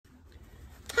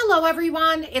Hello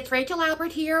everyone, it's Rachel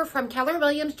Albert here from Keller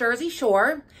Williams, Jersey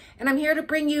Shore, and I'm here to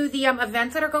bring you the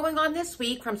events that are going on this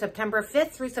week from September 5th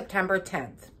through September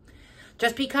 10th.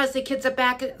 Just because the kids are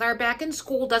back in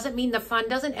school doesn't mean the fun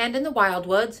doesn't end in the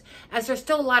Wildwoods, as there's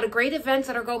still a lot of great events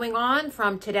that are going on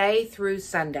from today through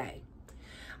Sunday.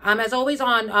 As always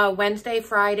on Wednesday,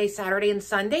 Friday, Saturday, and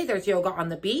Sunday, there's yoga on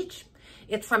the beach.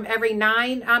 It's from every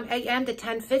 9 a.m. to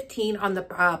 10:15 on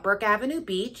the Burke Avenue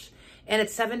beach. And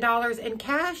it's $7 in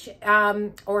cash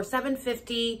or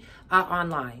 $7.50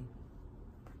 online.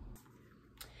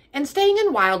 And staying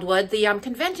in Wildwood, the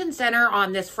convention center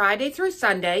on this Friday through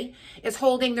Sunday is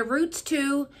holding the Roots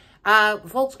 2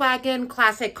 Volkswagen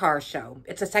Classic Car Show.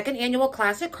 It's a second annual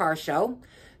Classic Car Show.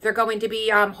 They're going to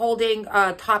be holding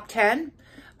top 10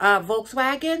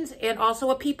 Volkswagens and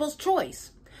also a People's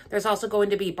Choice. There's also going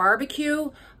to be barbecue,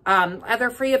 other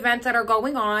free events that are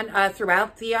going on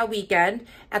throughout the weekend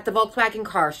at the Volkswagen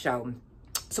Car Show.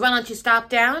 So why don't you stop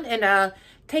down and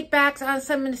take back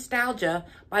some nostalgia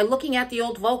by looking at the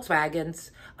old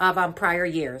Volkswagens of prior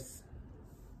years.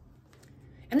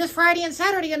 And this Friday and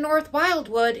Saturday in North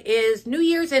Wildwood is New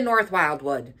Year's in North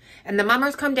Wildwood, and the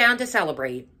mummers come down to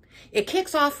celebrate. It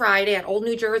kicks off Friday at Old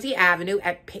New Jersey Avenue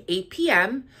at 8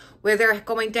 p.m., where they're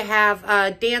going to have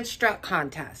a dance strut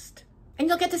contest. And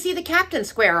you'll get to see the captain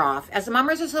square off, as the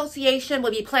Mummers Association will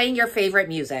be playing your favorite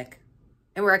music.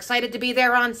 And we're excited to be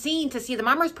there on scene to see the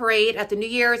Mummers Parade at the New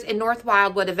Year's in North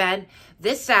Wildwood event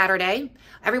this Saturday.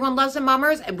 Everyone loves the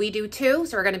Mummers, and we do too,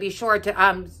 so we're going to be sure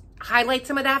to highlight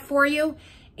some of that for you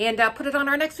and put it on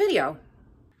our next video.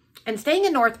 And staying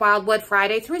in North Wildwood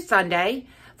Friday through Sunday,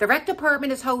 the rec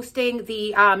department is hosting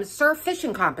the surf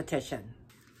fishing competition.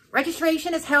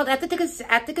 Registration is held at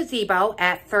the gazebo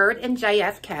at 3rd and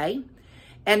JFK.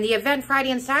 And the event Friday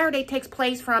and Saturday takes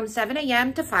place from 7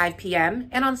 a.m. to 5 p.m.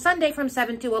 and on Sunday from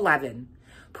 7 to 11.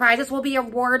 Prizes will be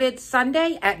awarded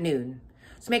Sunday at noon.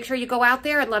 So make sure you go out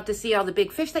there. I'd love to see all the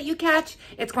big fish that you catch.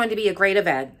 It's going to be a great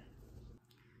event.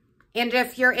 And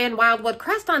if you're in Wildwood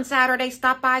Crest on Saturday,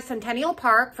 stop by Centennial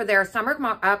Park for their summer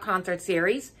concert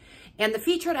series. And the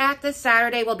featured act this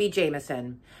Saturday will be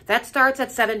Jameson. That starts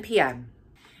at 7 p.m.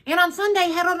 And on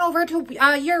Sunday, head on over to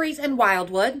Yuri's in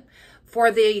Wildwood for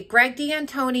the Greg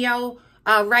D'Antonio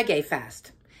Reggae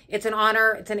Fest. It's an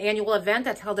annual event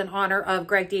that's held in honor of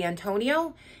Greg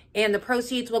D'Antonio, and the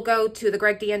proceeds will go to the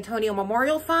Greg D'Antonio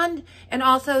Memorial Fund and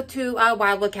also to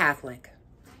Wildwood Catholic.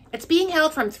 It's being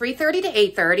held from 3:30 to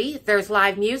 8:30. There's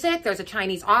live music, there's a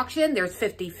Chinese auction, there's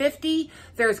 50-50,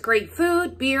 there's great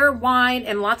food, beer, wine,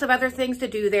 and lots of other things to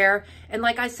do there. And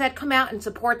like I said, come out and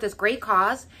support this great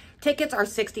cause. Tickets are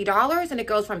 $60, and it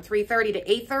goes from 3:30 to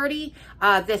 8:30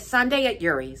 this Sunday at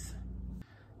Yuri's.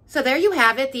 So there you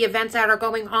have it, the events that are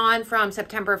going on from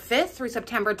September 5th through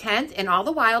September 10th in all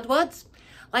the Wildwoods.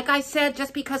 Like I said,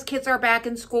 just because kids are back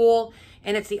in school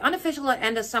and it's the unofficial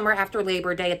end of summer after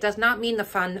Labor Day, it does not mean the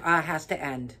fun has to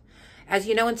end. As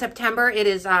you know, in September, it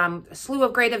is a slew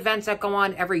of great events that go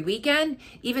on every weekend,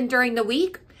 even during the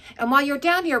week. And while you're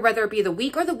down here, whether it be the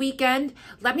week or the weekend,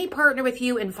 let me partner with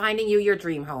you in finding you your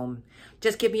dream home.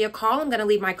 Just give me a call. I'm going to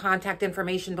leave my contact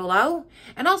information below.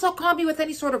 And also call me with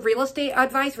any sort of real estate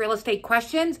advice, real estate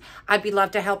questions. I'd be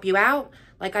love to help you out.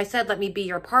 Like I said, let me be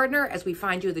your partner as we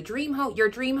find you your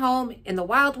dream home in the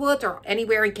Wildwoods or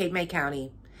anywhere in Cape May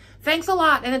County. Thanks a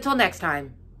lot, and until next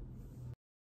time.